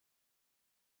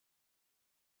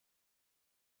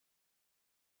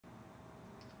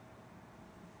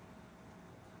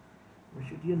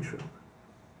to the intro.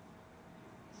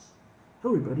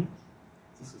 Hello everybody,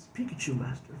 this is Pikachu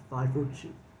Master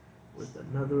 502 with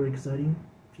another exciting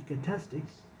Pikatastic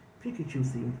Pikachu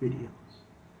themed video.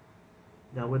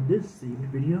 Now in this themed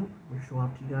video, I'm going to show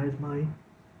off to you guys my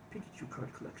Pikachu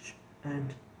card collection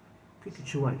and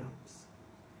Pikachu items.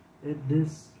 In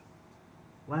this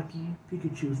wacky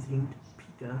Pikachu themed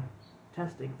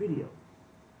Pikatastic video,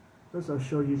 first I'll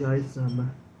show you guys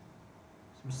some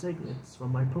segments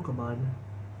from my Pokemon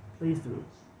playthrough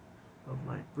of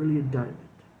my Brilliant Diamond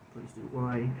playthrough, where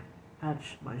I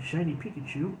hatch my shiny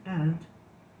Pikachu, and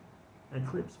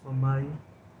clips from my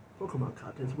Pokemon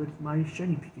contest with my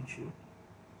shiny Pikachu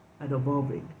and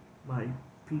evolving my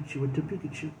Pichu into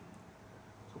Pikachu.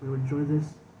 So we will enjoy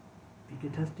this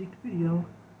Pikatastic video.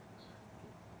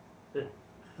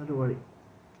 How do I...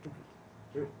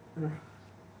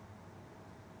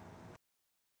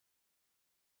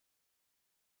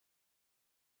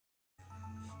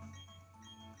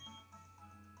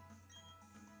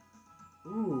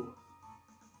 Ooh,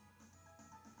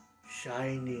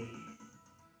 shiny.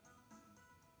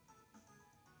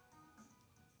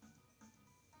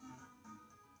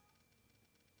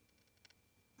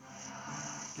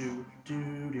 Do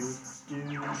do do do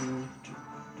do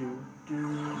do do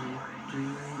do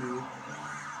do.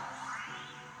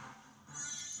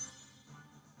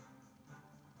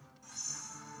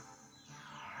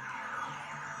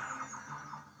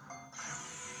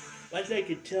 I think I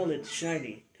can tell it's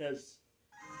shiny because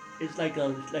it's like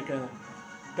a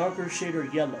darker shade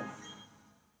of yellow.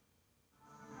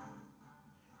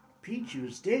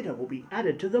 Pichu's data will be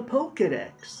added to the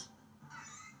Pokédex.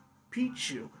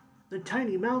 Pichu, the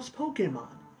tiny mouse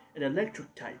Pokemon, an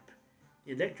electric type.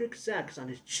 The electric sacs on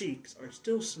his cheeks are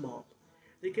still small.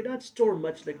 They cannot store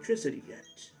much electricity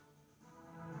yet.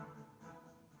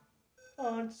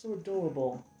 Oh, it's so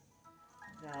adorable.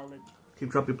 Now let's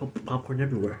keep dropping popcorn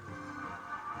everywhere.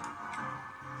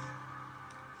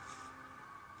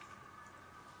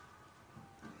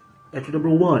 Entry number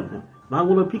 1,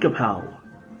 Malwala Pikachu.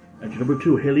 Entry number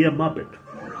 2, Helia Muppet.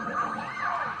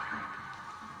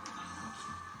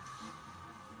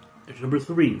 Entry number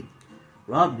 3,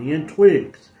 Rodney and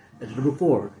Twigs. Entry number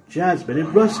 4, Jasmine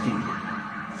and Rusty.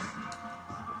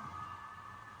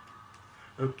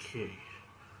 Okay.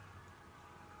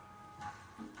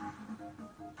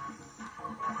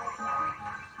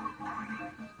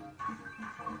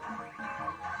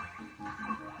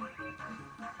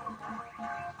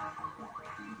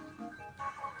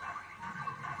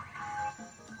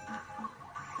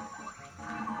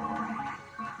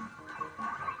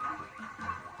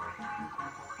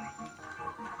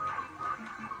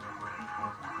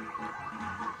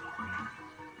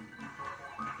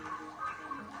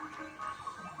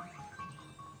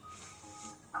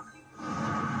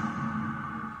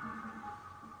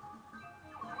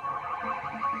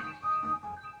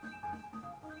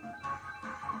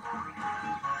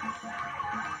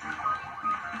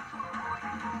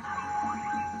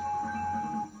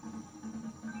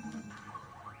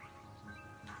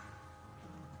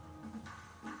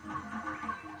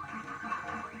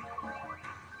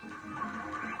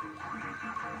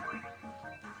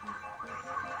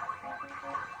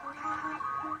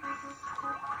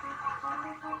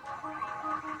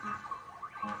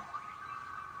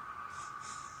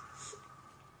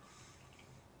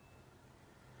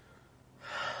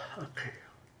 Okay.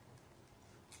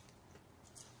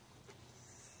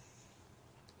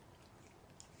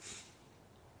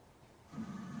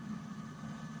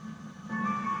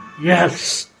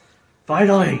 Yes!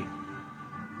 Finally!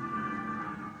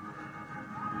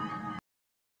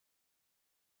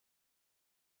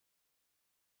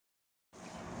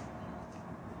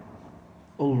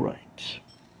 Alright.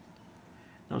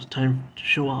 Now it's time to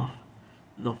show off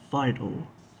the final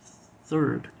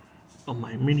third of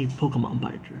my mini Pokemon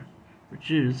binder,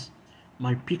 which is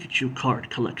my Pikachu card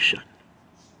collection.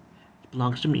 It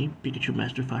belongs to me, Pikachu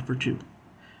Master 542.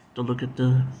 Don't look at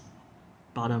the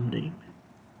bottom name.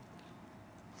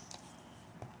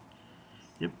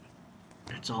 Yep,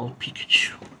 it's all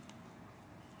Pikachu.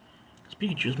 Because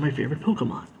Pikachu is my favorite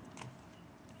Pokemon.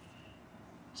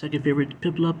 Second favorite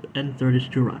Piplup, and third is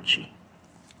Jirachi.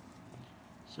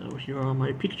 So here are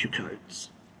my Pikachu cards.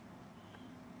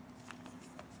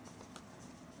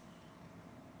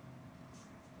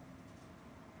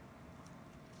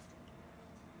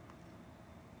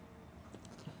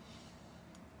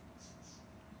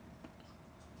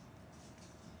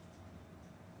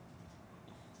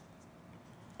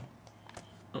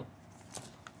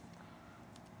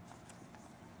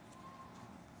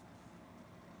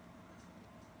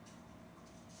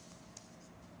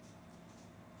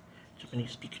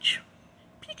 Japanese Pikachu.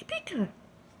 Pika.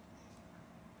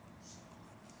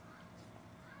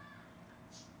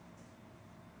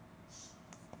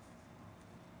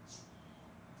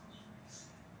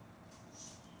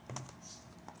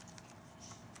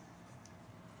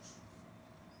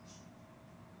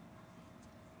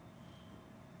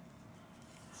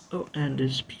 Oh, and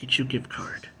this Pikachu gift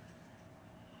card.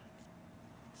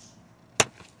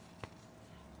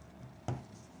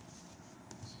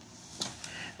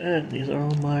 And these are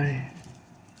all my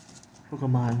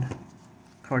Pokemon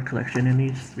card collection in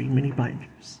these 3 mini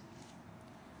binders.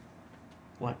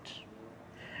 What?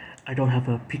 I don't have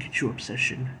a Pikachu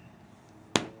obsession.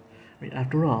 I mean,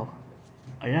 after all,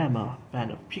 I am a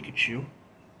fan of Pikachu,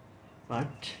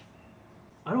 but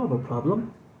I don't have a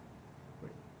problem.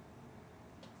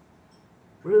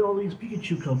 Where did all these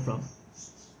Pikachu come from?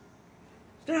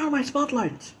 Stay out of my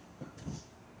spotlight!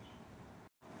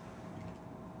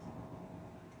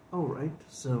 Alright,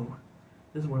 so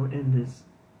this is where we'll end this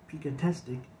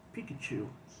Pikatastic Pikachu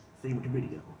themed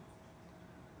video.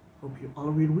 Hope you all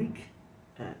have a great week,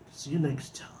 and see you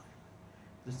next time.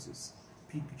 This is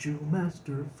Pikachu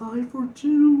Master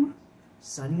 542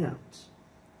 signing out.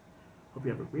 Hope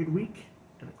you have a great week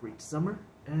and a great summer,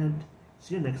 and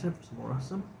see you next time for some more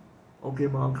awesome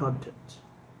Pokemon content.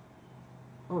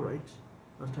 Alright,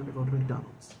 now it's time to go to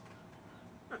McDonald's.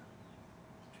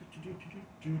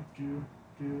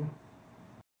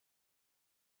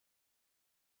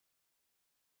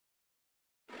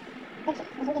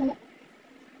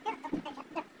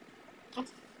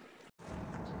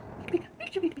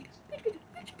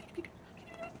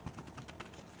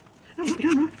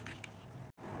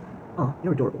 Oh,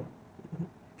 you're adorable.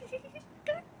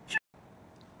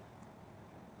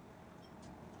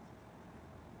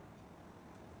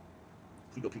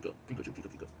 Pikachu.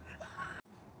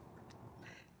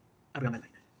 I forgot my light.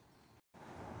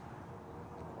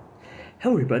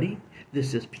 Hello everybody,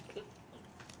 this is Pikachu.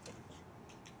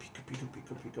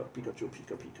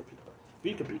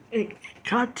 Hey,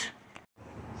 cut!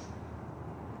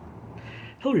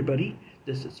 Hello everybody,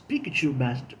 this is Pikachu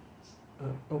Master.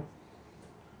 Oh.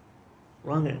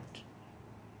 Wrong end.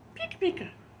 Pika.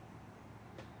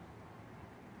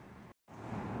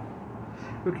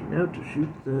 Okay, now to shoot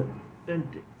the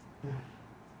ending.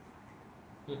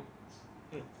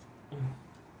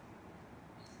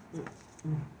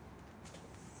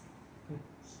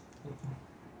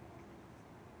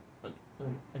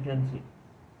 I can't see.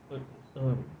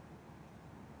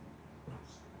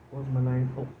 What's my line?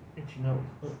 Oh, itchy nose.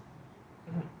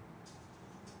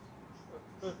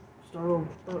 Start over.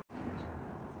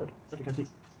 I can't see.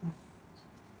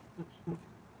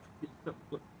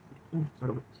 Start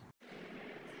over.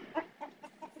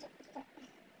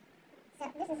 So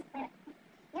this is